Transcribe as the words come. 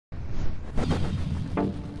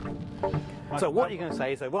So what are you going to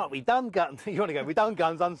say? So what we've done guns. You want to go? We've done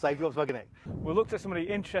guns unsafe. What's fucking it? We looked at some of the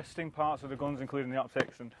interesting parts of the guns, including the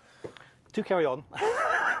optics. And to carry on.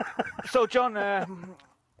 So John,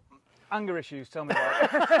 anger issues. Tell me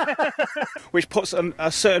about it. Which puts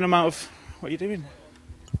a certain amount of. What are you doing?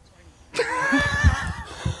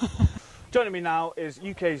 Joining me now is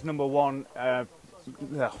UK's #1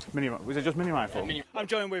 MiniRifle. Was it just MiniRifle? I'm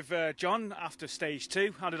joined with John after stage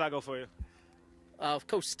 2. How did that go for you? Of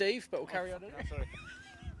course, Steve, but we'll carry on. Sorry.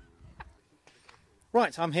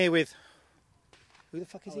 Right, I'm here with. Who the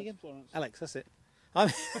fuck is he again? Florence. Alex, that's it.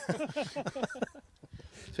 It's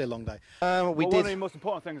been a long day. One of the most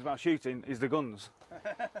important things about shooting is the guns.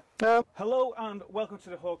 Hello and welcome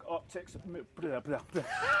to the Hawk Optics. Yes.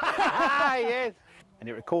 And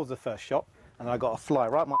it records the first shot, and I got a fly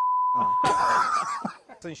right my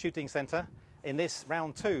shooting centre in this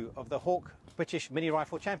round 2 of the Hawk British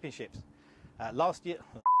MiniRifle Championships. Last year,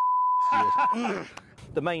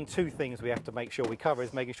 the main 2 things we have to make sure we cover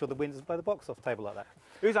is making sure the wind doesn't blow the box off the table like that.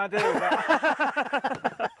 Whose idea was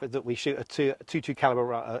that? That we shoot a 22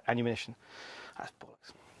 caliber ammunition. That's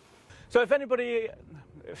bollocks. So if anybody...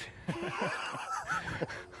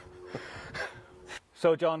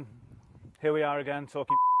 So John, here we are again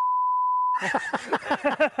talking.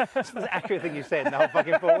 That's the accurate thing you said in the whole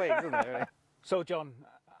fucking 4 weeks, isn't it? Really? So John,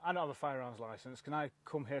 I don't have a firearms licence. Can I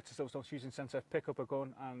come here to Silverstone Shooting Centre, pick up a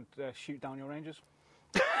gun and shoot down your rangers?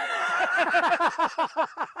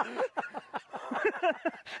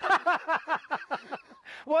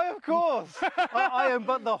 Why, of course. I am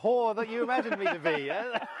but the whore that you imagined me to be.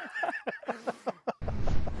 Yeah?